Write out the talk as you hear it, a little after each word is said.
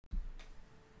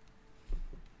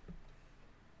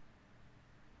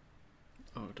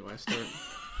Do I start?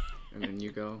 And then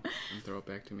you go and throw it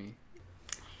back to me.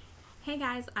 Hey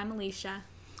guys, I'm Alicia.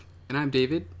 And I'm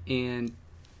David, and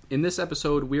in this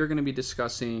episode, we are going to be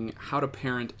discussing how to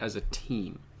parent as a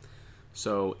team.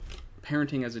 So,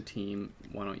 parenting as a team,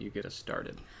 why don't you get us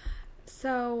started?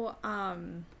 So,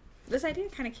 this idea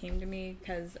kind of came to me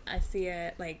because I see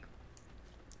it like,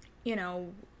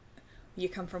 you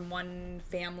come from one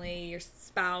family, your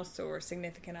spouse or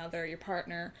significant other, your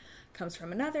partner comes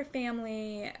from another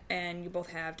family, and you both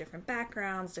have different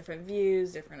backgrounds, different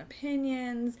views, different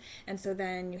opinions, and so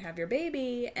then you have your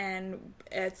baby, and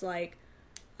it's like,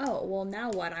 oh, well,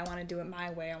 now what? I want to do it my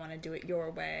way, I want to do it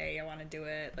your way, I want to do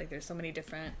it, like, there's so many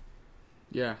different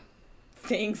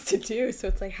things to do, so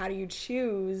it's like, how do you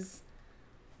choose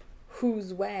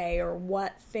whose way or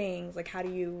what things, like, how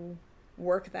do you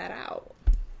work that out?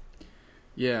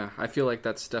 Yeah, I feel like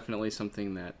that's definitely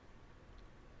something that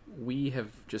we have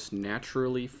just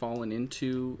naturally fallen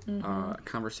into a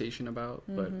conversation about,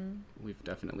 but we've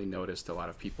definitely noticed a lot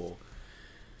of people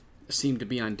seem to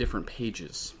be on different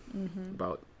pages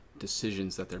about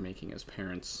decisions that they're making as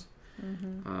parents.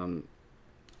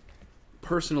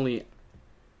 Personally,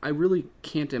 I really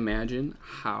can't imagine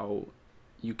how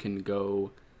you can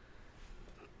go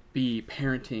be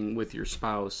parenting with your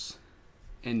spouse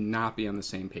and not be on the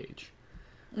same page.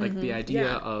 Like, the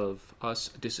idea of us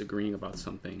disagreeing about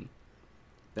something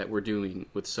that we're doing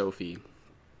with Sophie.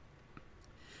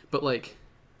 But, like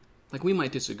we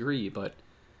might disagree, but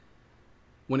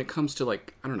when it comes to,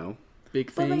 like, I don't know,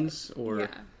 big things,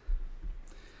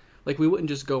 like, we wouldn't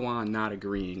just go on not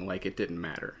agreeing like it didn't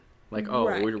matter. Like,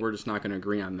 we're just not going to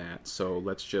agree on that, so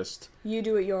let's just... You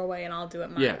do it your way and I'll do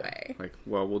it my way. Like,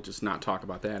 well, we'll just not talk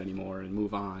about that anymore and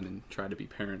move on and try to be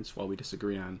parents while we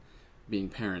disagree on being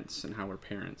parents and how we're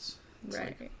parents. It's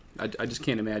right. Like, I just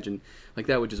can't imagine, like,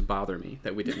 that would just bother me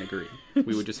that we didn't agree.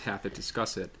 We would just have to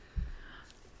discuss it.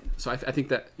 So I think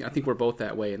we're both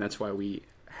that way, and that's why we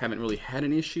haven't really had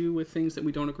an issue with things that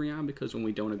we don't agree on, because when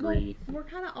we don't agree, we're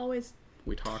kind of always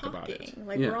we talk about it.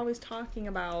 Like, we're always talking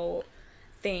about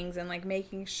things and, like,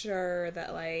 making sure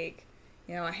that, like,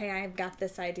 hey, I've got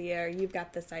this idea or you've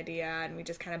got this idea, and we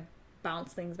just kind of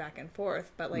bounce things back and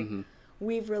forth. But, like,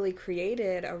 we've really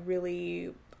created a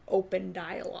really open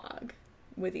dialogue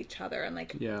with each other, and,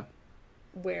 like,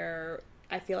 where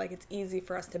I feel like it's easy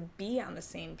for us to be on the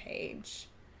same page.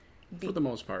 For the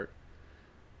most part.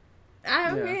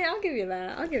 Okay, I'll give you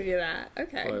that.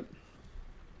 Okay. But,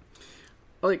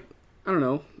 like, I don't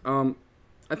know.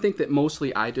 I think that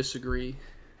mostly I disagree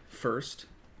first,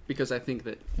 because I think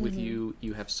that with you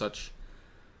have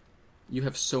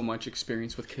so much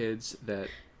experience with kids that,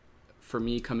 for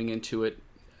me, coming into it,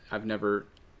 I've never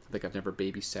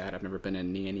babysat, I've never been a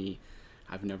nanny,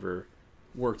 I've never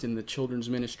worked in the children's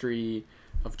ministry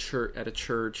of church at a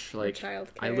church. Like,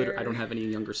 I don't have any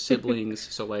younger siblings,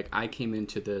 so, like, I came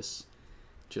into this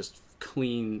just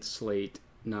clean slate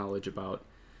knowledge about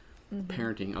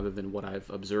parenting other than what I've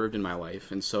observed in my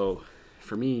life. And so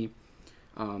for me,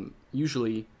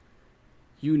 usually,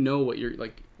 what you're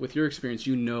like with your experience,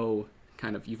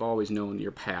 kind of, you've always known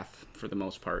your path for the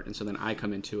most part. And so then I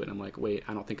come into it and I'm like, wait,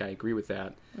 I don't think I agree with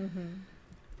that.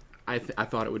 I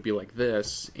thought it would be like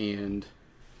this,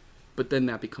 but then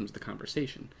that becomes the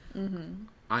conversation.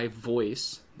 I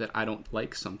voice that I don't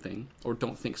like something or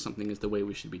don't think something is the way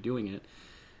we should be doing it.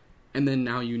 And then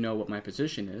now you know what my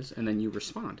position is, and then you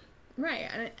respond. Right.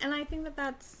 And I think that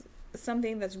that's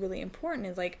something that's really important,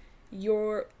 is, like,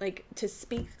 to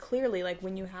speak clearly, like,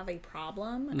 when you have a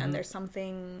problem and there's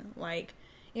something, like,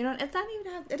 it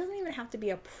doesn't even have to be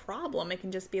a problem. It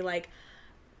can just be like,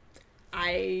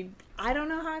 I don't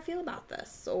know how I feel about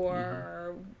this,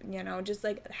 or, just,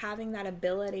 like, having that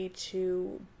ability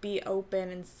to be open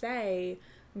and say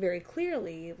very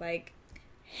clearly, like,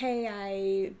 hey,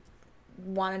 I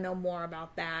want to know more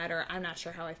about that, or I'm not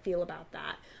sure how I feel about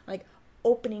that. Like,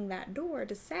 opening that door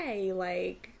to say,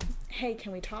 like, hey,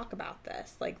 can we talk about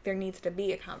this? Like, there needs to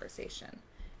be a conversation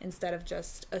instead of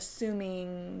just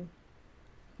assuming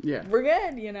we're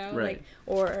good, Right. Like,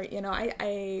 or,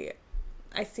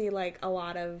 I see, like, a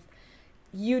lot of,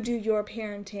 you do your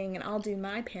parenting and I'll do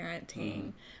my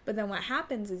parenting. But then what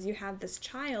happens is you have this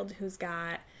child who's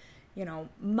got,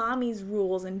 mommy's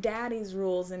rules and daddy's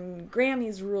rules and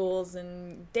Grammy's rules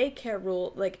and daycare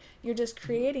rules. Like, you're just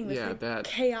creating this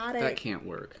chaotic... That can't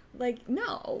work. Like,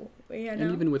 no. And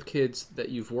even with kids that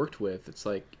you've worked with, it's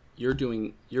like, you're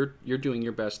doing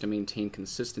your best to maintain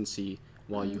consistency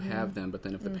while you have them, but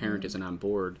then if the parent isn't on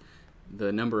board,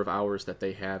 the number of hours that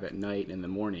they have at night and in the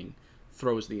morning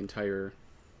throws the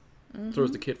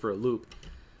kid for a loop.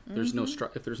 There's no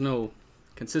if there's no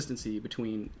consistency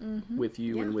between with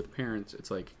you and with parents.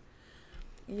 It's like,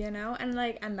 you know, and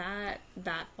like, and that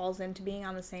falls into being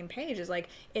on the same page. Is like,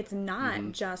 it's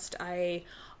not just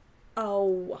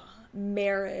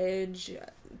marriage,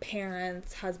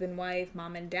 parents, husband, wife,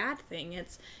 mom and dad thing.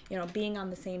 It's, you know, being on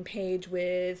the same page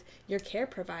with your care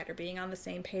provider, being on the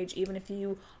same page even if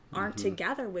you aren't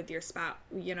together with your spouse,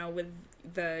 you know, with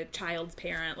the child's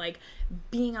parent, like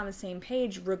being on the same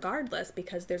page regardless,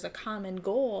 because there's a common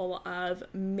goal of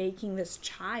making this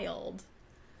child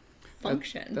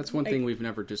function. That's one thing we've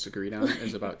never disagreed on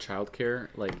is about childcare.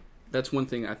 Like, that's one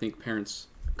thing I think parents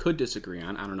could disagree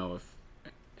on. I don't know if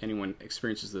anyone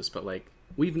experiences this, but like,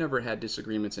 we've never had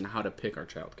disagreements in how to pick our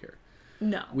childcare.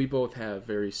 No. We both have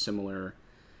very similar,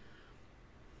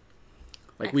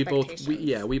 like, we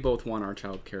both want our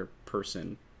childcare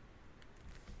person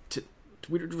to,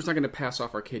 we're just not going to pass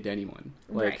off our kid to anyone.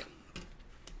 Like,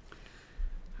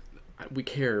 we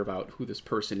care about who this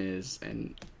person is,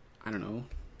 and I don't know.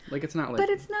 Like, it's not like, but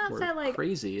it's not we're that like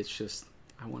crazy. It's just,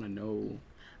 I want to know.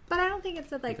 But I don't think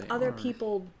it's that like other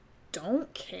people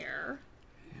don't care.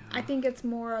 Yeah. I think it's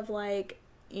more of like,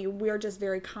 we're just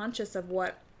very conscious of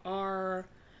what our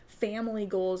family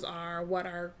goals are, what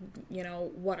our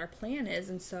plan is.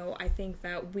 And so I think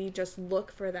that we just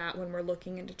look for that when we're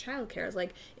looking into childcare. It's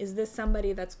like, is this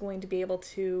somebody that's going to be able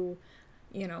to,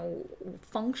 you know,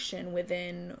 function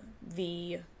within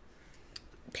the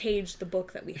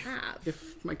book that we have?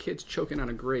 If my kid's choking on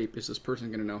a grape, is this person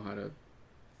going to know how to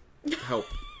help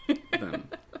them?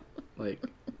 Like,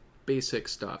 basic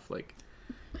stuff. Like,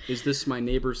 is this my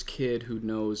neighbor's kid who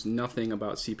knows nothing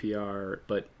about CPR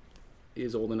but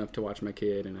is old enough to watch my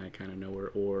kid and I kind of know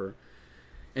her?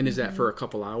 And is that for a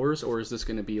couple hours, or is this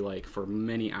going to be like for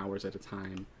many hours at a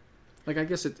time? Like, I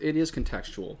guess it is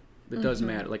contextual. It does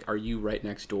matter. Like, are you right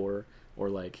next door or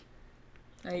like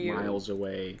miles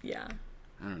away? Yeah.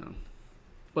 I don't know.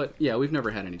 But yeah, we've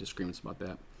never had any disagreements about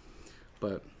that.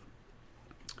 But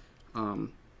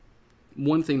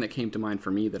one thing that came to mind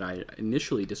for me that I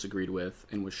initially disagreed with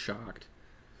and was shocked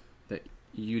that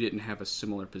you didn't have a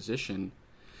similar position.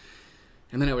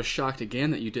 And then I was shocked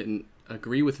again that you didn't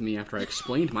agree with me after I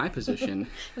explained my position.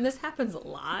 And this happens a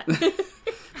lot,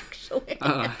 actually.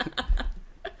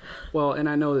 Well, and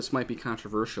I know this might be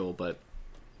controversial, but,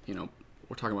 you know,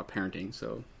 we're talking about parenting,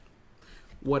 so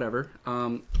whatever.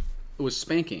 It was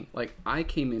spanking. Like, I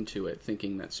came into it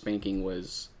thinking that spanking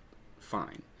was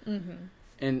fine.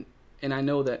 And I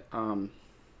know that, and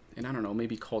I don't know,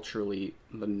 maybe culturally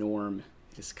the norm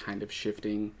is kind of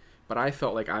shifting, but I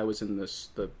felt like I was in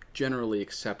the generally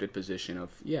accepted position of,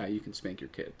 yeah, you can spank your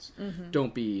kids.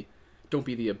 Don't be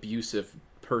the abusive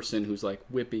person who's like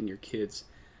whipping your kids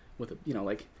with a, you know,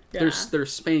 like,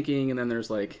 there's spanking and then there's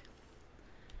like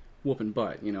whooping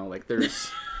butt, you know, like there's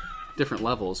different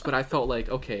levels. But I felt like,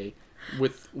 okay,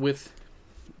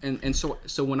 and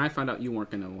so when I found out you weren't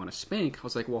going to want to spank, I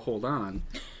was like, well, hold on.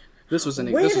 This was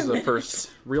the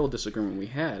first real disagreement we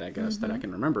had, I guess, that I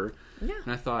can remember. Yeah.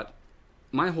 And I thought,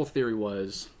 my whole theory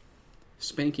was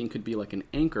spanking could be like an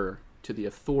anchor to the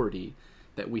authority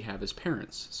that we have as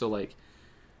parents. So, like,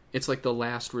 it's like the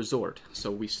last resort.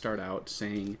 So we start out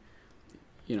saying,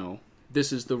 you know,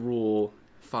 this is the rule,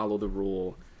 follow the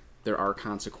rule. There are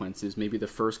consequences. Maybe the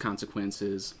first consequence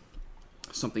is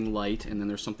something light, and then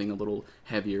there's something a little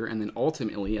heavier. And then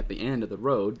ultimately, at the end of the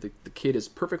road, the kid is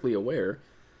perfectly aware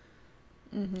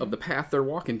of the path they're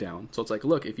walking down. So it's like,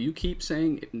 look, if you keep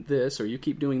saying this or you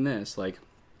keep doing this, like,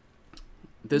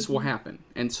 this will happen.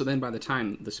 And so then by the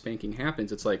time the spanking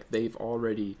happens, it's like they've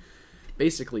already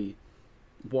basically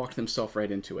walked themselves right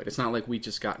into it. It's not like we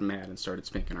just got mad and started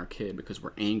spanking our kid because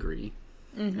we're angry.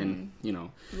 And, you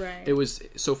know, it was,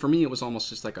 so for me, it was almost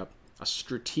just like a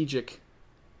strategic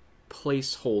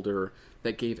placeholder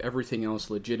that gave everything else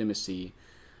legitimacy,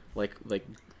 like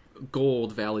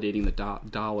gold validating the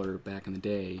dollar back in the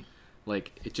day.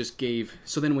 Like, it just gave,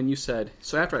 so then when you said,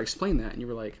 so after I explained that and you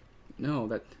were like, no,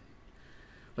 that,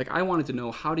 like, I wanted to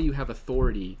know, how do you have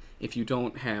authority if you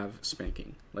don't have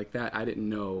spanking? Like, that I didn't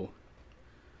know,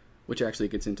 which actually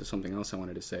gets into something else I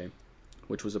wanted to say,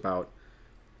 which was about,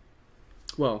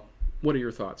 well, what are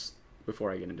your thoughts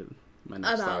before I get into my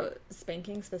next thought? About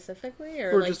spanking specifically?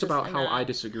 Or like just about how I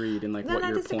disagreed and, like, what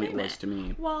your point was to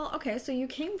me. Well, okay, so you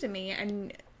came to me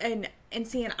and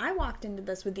see, and I walked into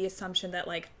this with the assumption that,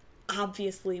 like,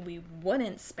 obviously we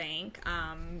wouldn't spank.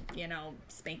 You know,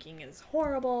 spanking is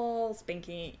horrible.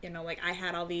 Spanking, you know, like, I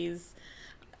had all these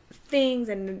things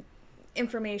and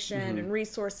information and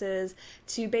resources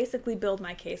to basically build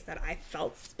my case that I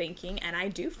felt spanking, and I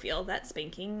do feel that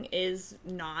spanking is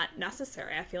not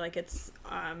necessary. I feel like it's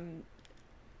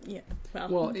Yeah.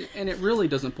 Well, and it really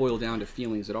doesn't boil down to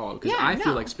feelings at all, because Yeah, I feel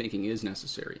no. like spanking is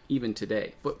necessary, even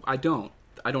today. But I don't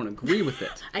agree with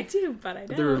it. I do, but I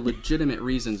don't. There are legitimate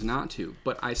reasons not to,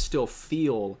 but I still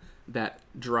feel that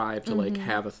drive to like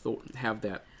have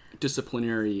that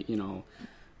disciplinary,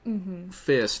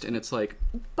 fist, and it's like,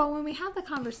 But when we had the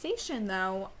conversation,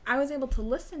 though, I was able to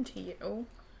listen to you,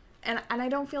 and I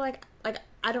don't feel like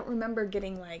I don't remember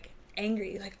getting like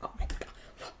angry, like, oh my god,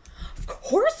 of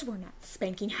course we're not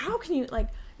spanking. How can you, like,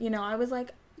 I was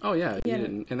like, oh yeah, you Yeah.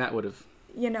 didn't, and that would have,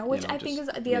 which I think is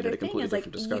just the made other it a thing completely is like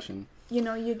different discussion.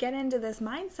 you get into this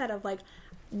mindset of like,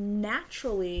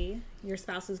 naturally your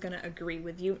spouse is going to agree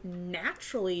with you,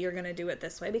 naturally you're going to do it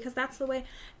this way because that's the way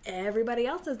everybody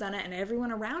else has done it and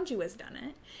everyone around you has done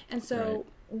it. And so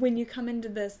when you come into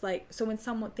this, like, so when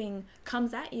something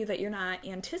comes at you that you're not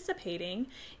anticipating,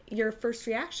 your first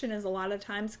reaction is a lot of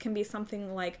times can be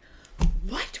something like,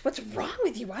 what's wrong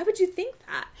with you? Why would you think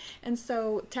that? And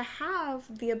so to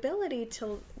have the ability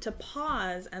to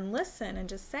pause and listen and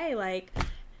just say, like,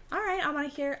 all right, I want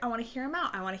to hear them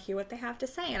out. I want to hear what they have to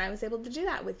say. And I was able to do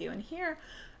that with you and hear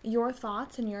your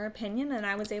thoughts and your opinion. And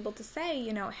I was able to say,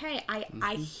 hey,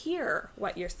 I hear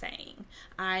what you're saying.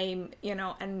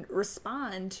 And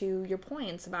respond to your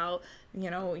points about,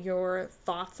 your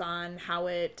thoughts on how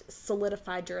it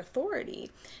solidified your authority.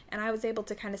 And I was able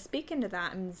to kind of speak into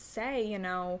that and say,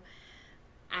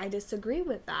 I disagree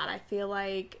with that. I feel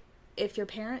like if your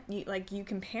parent, you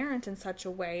can parent in such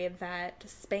a way that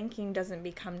spanking doesn't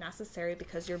become necessary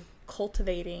because you're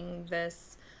cultivating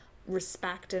this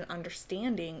respect and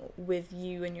understanding with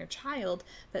you and your child,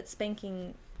 that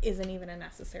spanking isn't even a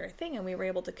necessary thing. And we were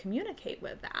able to communicate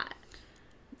with that.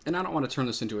 And I don't want to turn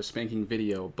this into a spanking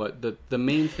video, but the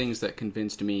main things that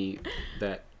convinced me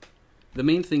that, the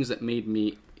main things that made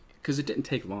me, because it didn't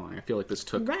take long. I feel like this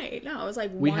took... Right. No, it was like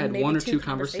we had maybe one or two two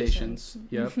conversations.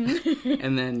 Yep.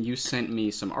 And then you sent me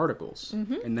some articles.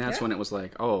 And that's when it was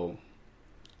like, oh,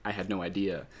 I had no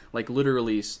idea. Like,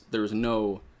 literally, there was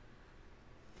no...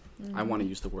 I want to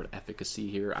use the word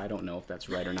efficacy here. I don't know if that's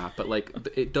right or not. But, like,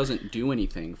 it doesn't do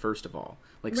anything, first of all.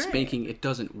 Like, spanking, it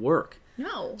doesn't work.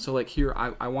 No. So, like, here,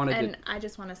 I wanted to... And I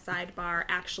just want to sidebar.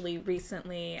 Actually,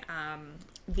 recently,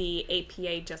 the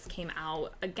APA just came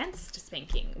out against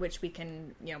spanking, which we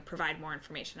can, provide more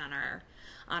information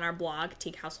on our blog,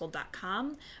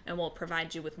 teaghousehold.com, and we'll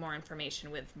provide you with more information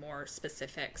with more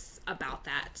specifics about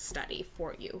that study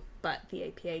for you. But the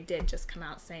APA did just come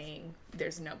out saying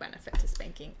there's no benefit to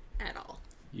spanking at all.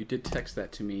 You did text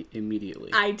that to me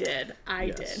immediately. I did.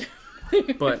 I did.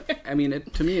 But, I mean,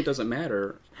 to me, it doesn't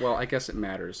matter. Well, I guess it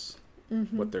matters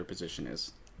what their position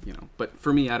is, But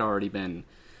for me, I'd already been,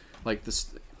 like,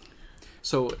 this...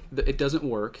 So, it doesn't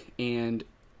work, and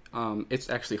it's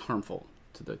actually harmful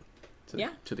to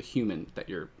the human that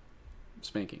you're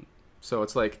spanking. So,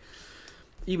 it's like,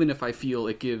 even if I feel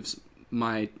it gives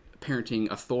my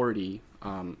parenting authority,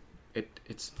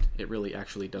 it really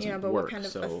actually doesn't but work. What kind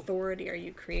of authority are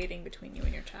you creating between you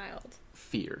and your child?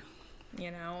 Fear.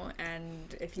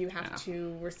 And if you have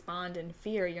to respond in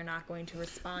fear, you're not going to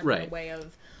respond in a way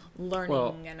of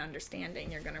learning and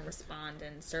understanding. You're going to respond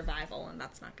in survival, and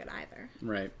that's not good either.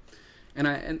 Right.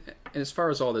 And as far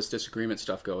as all this disagreement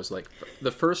stuff goes, like,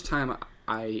 the first time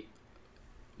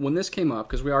when this came up,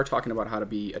 because we are talking about how to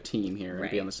be a team here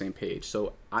and be on the same page,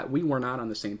 so we were not on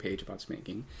the same page about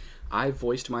spanking. I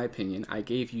voiced my opinion. I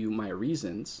gave you my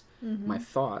reasons, my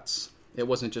thoughts. It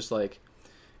wasn't just like,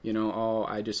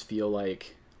 I just feel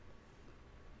like,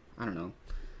 I don't know.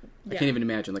 I can't even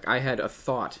imagine. Like, I had a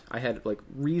thought. I had, like,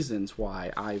 reasons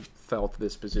why I felt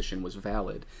this position was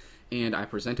valid. And I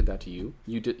presented that to you.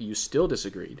 You still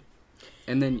disagreed.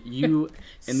 And then you,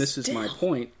 and this is my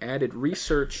point, added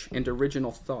research and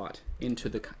original thought into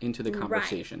the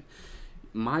conversation.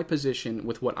 My position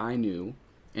with what I knew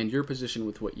and your position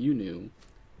with what you knew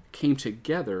came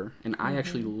together, and I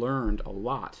actually learned a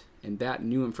lot. And that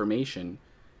new information...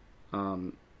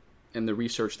 and the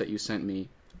research that you sent me,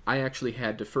 I actually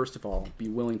had to, first of all, be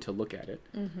willing to look at it,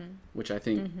 which I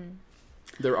think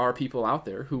there are people out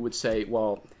there who would say,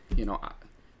 well,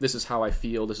 this is how I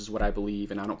feel, this is what I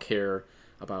believe, and I don't care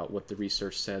about what the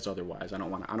research says otherwise. I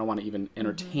don't want to even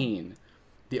entertain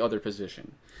the other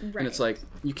position. Right. And it's like,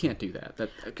 you can't do that.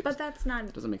 But that's not...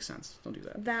 It doesn't make sense. Don't do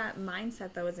that. That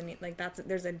mindset, though, isn't... Like,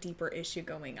 there's a deeper issue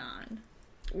going on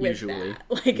with usually that.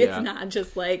 Like, it's not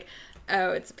just like...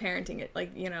 Oh, it's parenting. It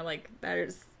like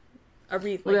there's a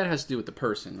reason. Well, that has to do with the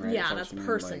person, right? Yeah, that's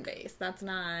person based. That's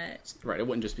not right. It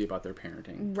wouldn't just be about their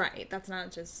parenting, right? That's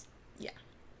not just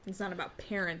It's not about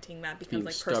parenting. That becomes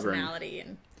like personality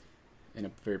and in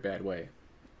a very bad way.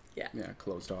 Yeah. Yeah,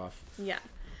 closed off. Yeah,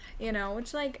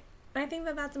 which like I think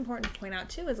that that's important to point out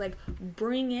too, is like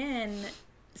bring in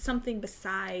something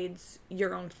besides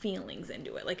your own feelings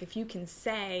into it. Like if you can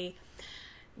say,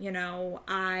 you know,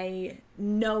 I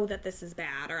know that this is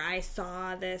bad, or I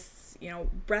saw this, you know,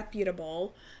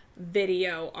 reputable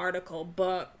video, article,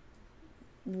 book,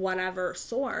 whatever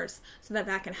source, so that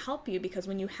that can help you, because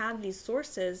when you have these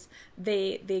sources,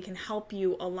 they can help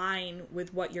you align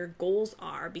with what your goals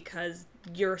are, because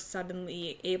you're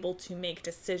suddenly able to make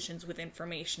decisions with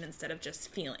information instead of just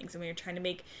feelings. And when you're trying to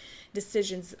make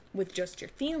decisions with just your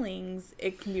feelings,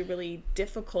 it can be really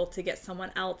difficult to get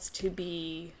someone else to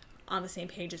be on the same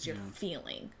page as you're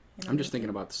feeling. You know, I'm just thinking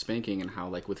about the spanking and how,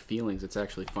 like, with feelings, it's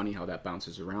actually funny how that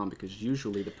bounces around, because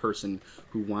usually the person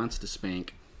who wants to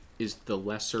spank is the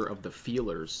lesser of the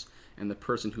feelers, and the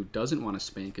person who doesn't want to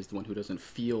spank is the one who doesn't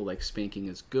feel like spanking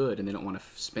is good, and they don't want to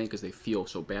spank because they feel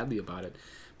so badly about it.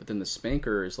 But then the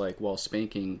spanker is like, well,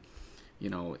 spanking,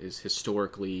 you know, is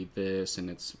historically this, and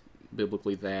it's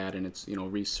biblically that, and it's, you know,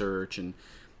 research, and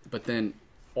but then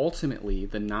ultimately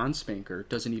the non-spanker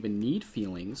doesn't even need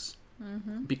feelings,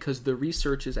 because the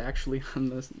research is actually on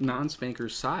the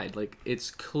non-spanker's side. Like,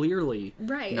 it's clearly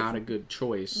not a good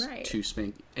choice to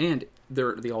spank, and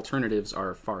the alternatives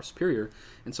are far superior.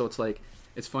 And so it's like,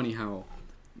 it's funny how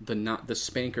the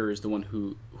spanker is the one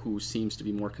who seems to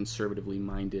be more conservatively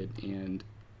minded, and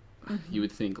you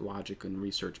would think logic and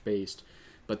research based,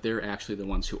 but they're actually the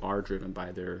ones who are driven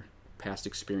by their past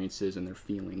experiences and their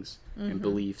feelings and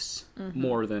beliefs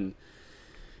more than.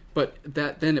 But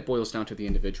that then it boils down to the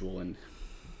individual, and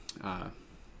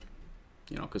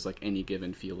you know, because like any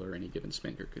given feeler, any given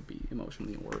spanker could be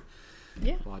emotionally or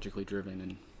logically driven,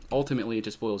 and ultimately it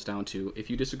just boils down to, if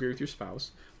you disagree with your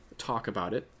spouse, talk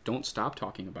about it. Don't stop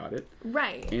talking about it.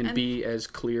 Right. And be as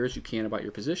clear as you can about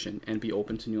your position, and be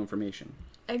open to new information.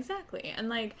 Exactly. And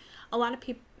like a lot of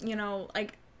people, you know,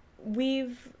 like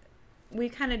we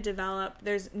kind of developed,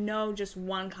 there's no just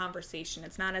one conversation.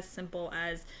 It's not as simple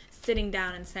as sitting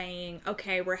down and saying,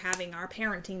 okay, we're having our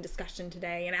parenting discussion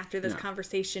today, and after this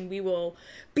conversation we will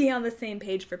be on the same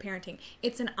page for parenting.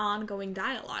 It's an ongoing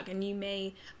dialogue, and you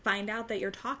may find out that you're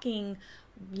talking,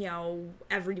 you know,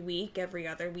 every week, every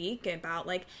other week about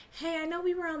like, hey, I know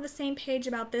we were on the same page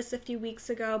about this a few weeks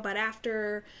ago, but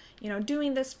after, you know,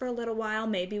 doing this for a little while,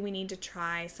 maybe we need to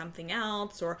try something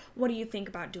else, or what do you think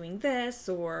about doing this?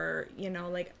 Or, you know,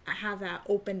 like, have that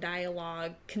open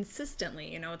dialogue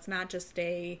consistently. You know, it's not just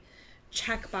a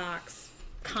checkbox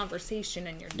conversation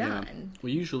and you're done.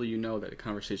 Well, usually you know that a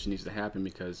conversation needs to happen,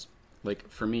 because, like,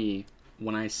 for me,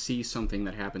 when I see something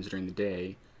that happens during the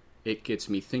day, it gets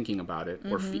me thinking about it,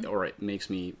 or it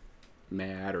makes me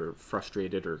mad or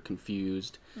frustrated or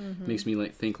confused. Makes me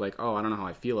think like, oh, I don't know how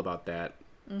I feel about that.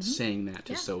 Saying that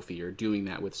to Sophie, or doing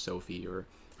that with Sophie, or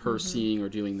her seeing or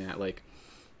doing that, like,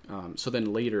 so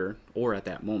then later, or at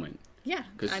that moment. Yeah.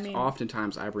 Because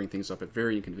oftentimes I bring things up at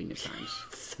very inconvenient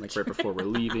times. Like right before we're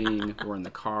leaving, we're in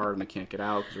the car and we can't get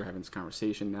out because we're having this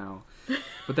conversation now.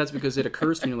 But that's because it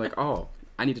occurs to me like, oh,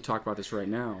 I need to talk about this right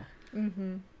now.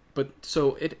 But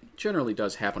so it generally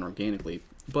does happen organically.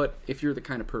 But if you're the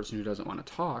kind of person who doesn't want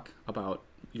to talk about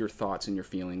your thoughts and your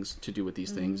feelings to do with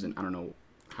these things, and I don't know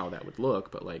how that would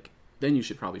look, but like, then you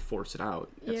should probably force it out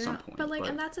at some point. But like,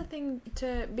 and that's a thing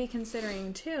to be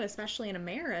considering too, especially in a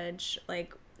marriage,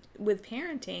 like with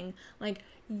parenting, like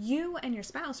you and your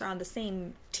spouse are on the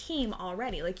same team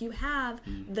already. Like you have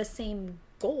the same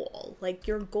goal. Like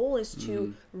your goal is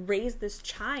to raise this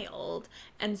child,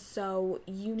 and so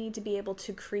you need to be able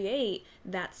to create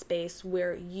that space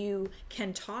where you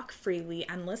can talk freely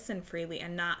and listen freely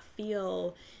and not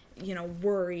feel, you know,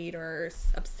 worried or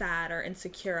upset or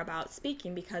insecure about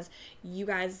speaking, because you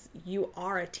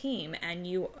are a team and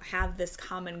you have this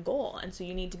common goal, and so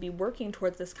you need to be working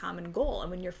towards this common goal. And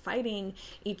when you're fighting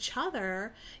each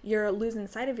other, you're losing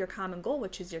sight of your common goal,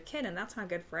 which is your kid, and that's not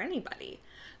good for anybody.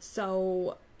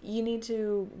 So you need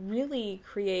to really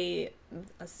create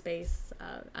a space.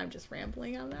 I'm just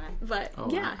rambling on that, but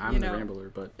I'm the rambler,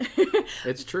 but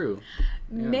it's true.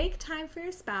 Make time for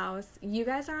your spouse. You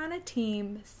guys are on a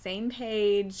team, same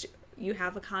page. You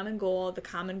have a common goal. The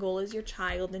common goal is your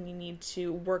child, and you need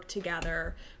to work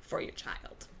together for your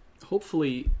child.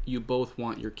 Hopefully, you both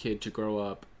want your kid to grow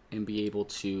up and be able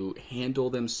to handle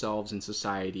themselves in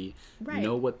society,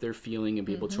 know what they're feeling, and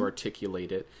be able to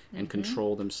articulate it and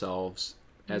control themselves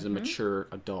as a mature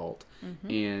adult,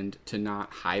 and to not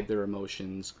hide their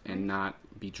emotions and not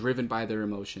be driven by their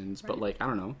emotions, but like, I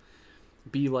don't know,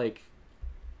 be like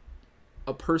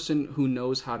a person who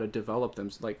knows how to develop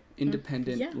them, like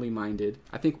independently minded.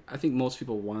 I think most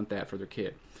people want that for their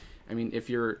kid. I mean, if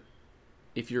you're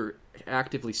if you're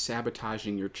actively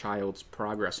sabotaging your child's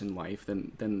progress in life,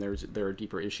 then there are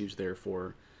deeper issues there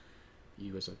for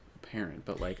you as a parent.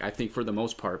 But like, I think for the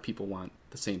most part, people want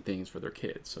the same things for their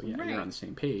kids. So yeah, you're on the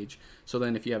same page. So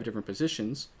then if you have different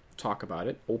positions, talk about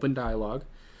it, open dialogue.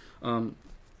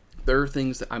 There are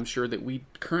things that I'm sure that we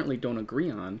currently don't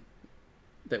agree on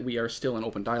that we are still in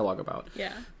open dialogue about.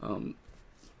 Yeah.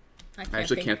 I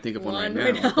actually can't think of one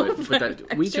right now, but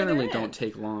that, we sure generally don't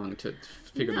take long to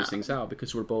figure these things out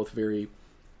because we're both we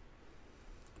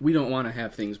don't want to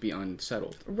have things be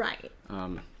unsettled. Right.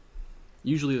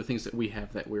 Usually the things that we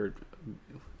have that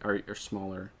are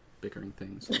smaller, bickering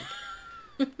things.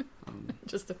 Like,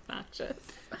 just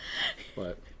obnoxious.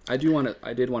 But I did want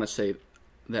to say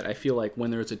that I feel like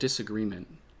when there's a disagreement,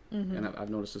 and I've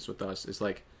noticed this with us, is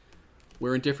like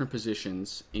we're in different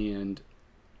positions, and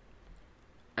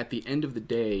at the end of the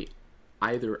day,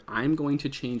 either I'm going to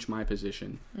change my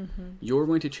position, you're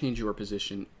going to change your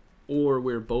position, or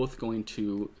we're both going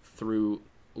to, through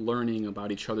learning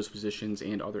about each other's positions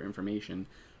and other information,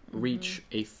 reach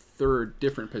a third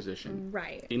different position.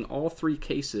 Right. In all three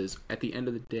cases, at the end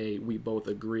of the day, we both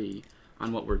agree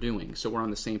on what we're doing. So we're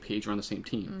on the same page, we're on the same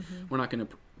team. We're not going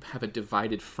to have a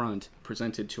divided front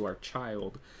presented to our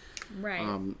child. Right.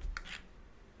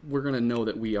 We're going to know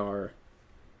that we are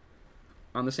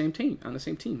on the same team,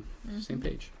 same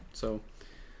page. So,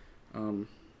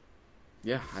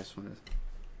 yeah, I just wanted to...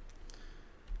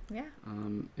 Yeah.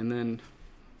 And then,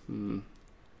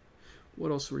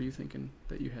 what else were you thinking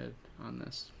that you had on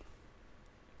this?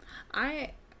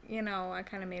 I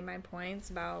kind of made my points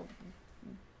about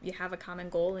you have a common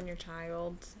goal in your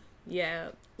child. Yeah,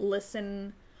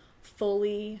 listen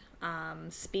fully,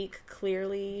 speak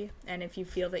clearly, and if you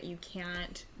feel that you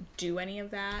can't do any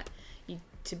of that,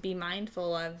 to be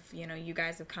mindful of, you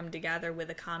guys have come together with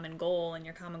a common goal, and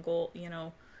your common goal,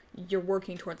 you're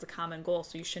working towards a common goal,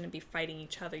 so you shouldn't be fighting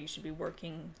each other. You should be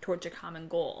working towards your common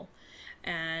goal.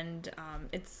 And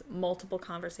it's multiple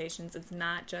conversations. It's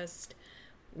not just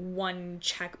one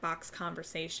checkbox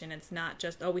conversation. It's not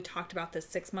just, we talked about this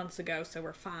 6 months ago, so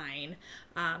we're fine.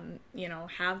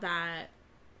 Have that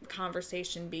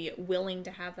conversation, be willing to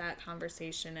have that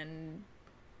conversation, and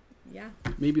yeah.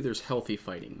 Maybe there's healthy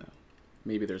fighting, though.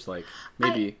 Maybe there's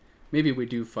maybe we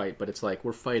do fight, but it's like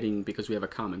we're fighting because we have a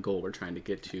common goal we're trying to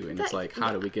get to, and it's like,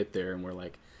 how do we get there? And we're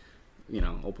like,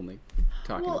 openly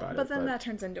talking about it. But then that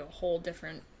turns into a whole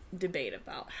different debate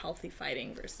about healthy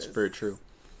fighting versus it's very true.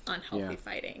 Unhealthy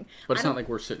fighting. But it's not like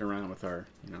we're sitting around with our,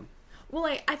 Well,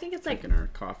 I think it's like drinking our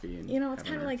coffee and it's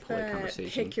kind of like the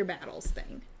pick your battles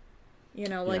thing.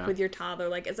 With your toddler,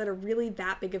 like, is it really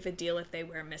that big of a deal if they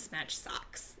wear mismatched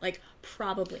socks? Like,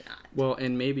 probably not. Well,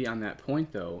 and maybe on that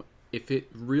point, though, if it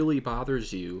really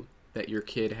bothers you that your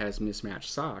kid has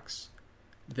mismatched socks,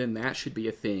 then that should be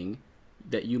a thing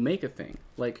that you make a thing.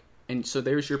 Like, and so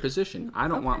there's your position. I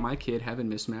don't want my kid having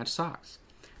mismatched socks.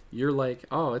 You're like,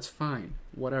 oh, it's fine.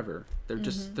 Whatever. They're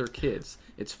just, they're kids.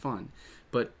 It's fun.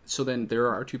 But, so then there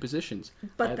are two positions.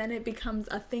 But then it becomes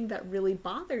a thing that really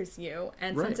bothers you.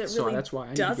 And right. since it really that's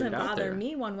why doesn't bother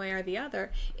me one way or the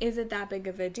other, is it that big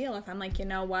of a deal? If I'm like, you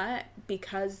know what?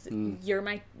 Because you're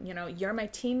my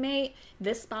teammate,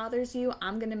 this bothers you,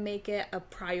 I'm going to make it a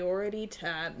priority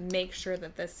to make sure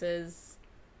that this is...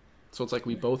 So it's like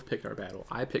we both picked our battle.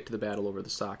 I picked the battle over the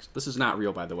socks. This is not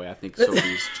real, by the way. I think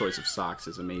Sophie's choice of socks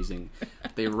is amazing.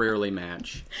 They rarely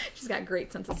match. She's got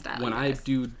great sense of style. When I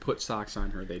do put socks on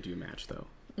her, they do match, though.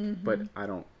 But I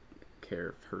don't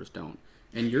care if hers don't.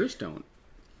 And yours don't,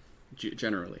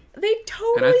 generally. They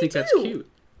totally do. And I think that's cute.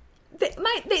 They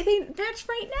match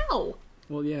right now.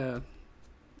 Well, yeah.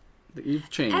 You've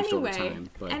changed over time.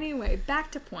 But... Anyway,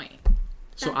 back to point.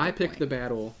 So I picked the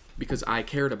battle... because I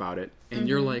cared about it, and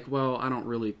you're like, well, I don't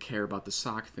really care about the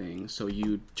sock thing, so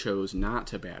you chose not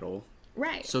to battle.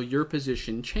 Right. So your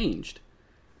position changed.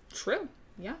 True,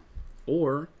 yeah.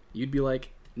 Or you'd be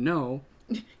like, no,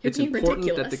 it's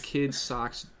important that the kid's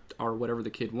socks are whatever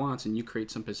the kid wants, and you create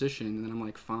some position, and then I'm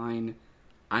like, fine,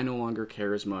 I no longer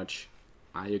care as much.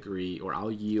 I agree, or I'll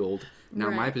yield. Now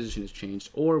my position has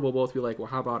changed. Or we'll both be like, well,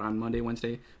 how about on Monday,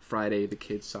 Wednesday, Friday, the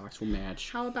kids' socks will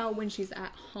match. How about when she's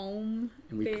at home?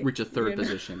 And we reach a third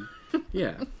position.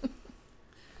 Yeah.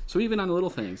 So even on little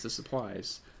things, this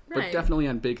applies. Right. But definitely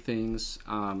on big things,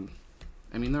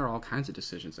 there are all kinds of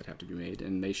decisions that have to be made,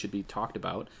 and they should be talked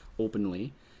about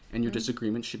openly, and your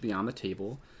disagreements should be on the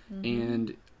table.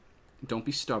 And don't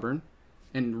be stubborn.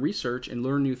 And research and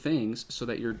learn new things so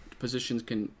that your positions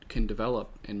can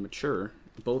develop and mature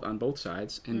on both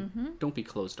sides, and don't be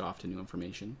closed off to new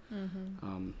information.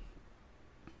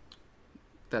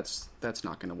 That's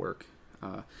not going to work.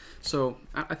 So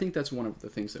I think that's one of the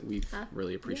things that we've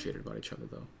really appreciated about each other,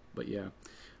 though. But yeah,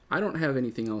 I don't have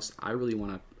anything else I really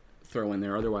want to throw in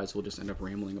there. Otherwise, we'll just end up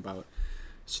rambling about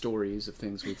stories of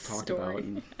things we've talked about.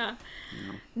 And, you know.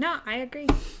 No, I agree.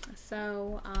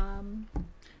 So,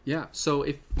 yeah.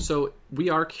 So we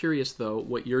are curious though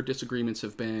what your disagreements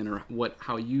have been, or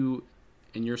how you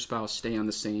and your spouse stay on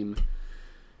the same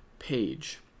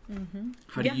page. Mm-hmm.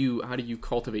 How do you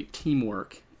cultivate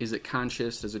teamwork? Is it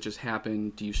conscious? Does it just happen?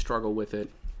 Do you struggle with it?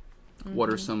 Mm-hmm. What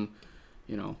are some,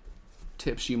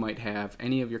 tips you might have?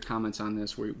 Any of your comments on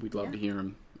this? We'd love to hear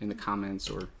them in the comments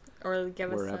or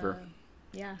give wherever.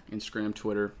 Us Instagram,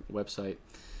 Twitter, website.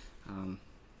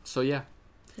 So yeah.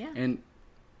 And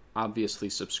obviously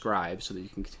subscribe so that you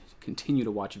can continue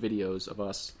to watch videos of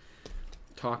us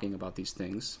talking about these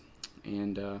things.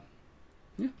 And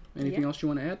anything else you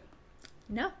want to add?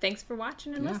 No, thanks for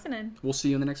watching and listening. We'll see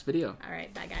you in the next video. All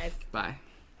right, bye guys. Bye.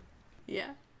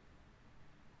 Yeah.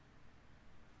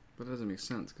 But that doesn't make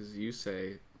sense because you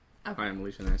say, hi, I'm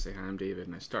Alicia, and I say, hi, I'm David,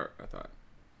 and I start, I thought.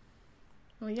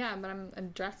 Well, yeah, but I'm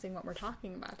addressing what we're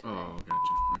talking about today. Oh,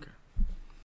 gotcha. Okay.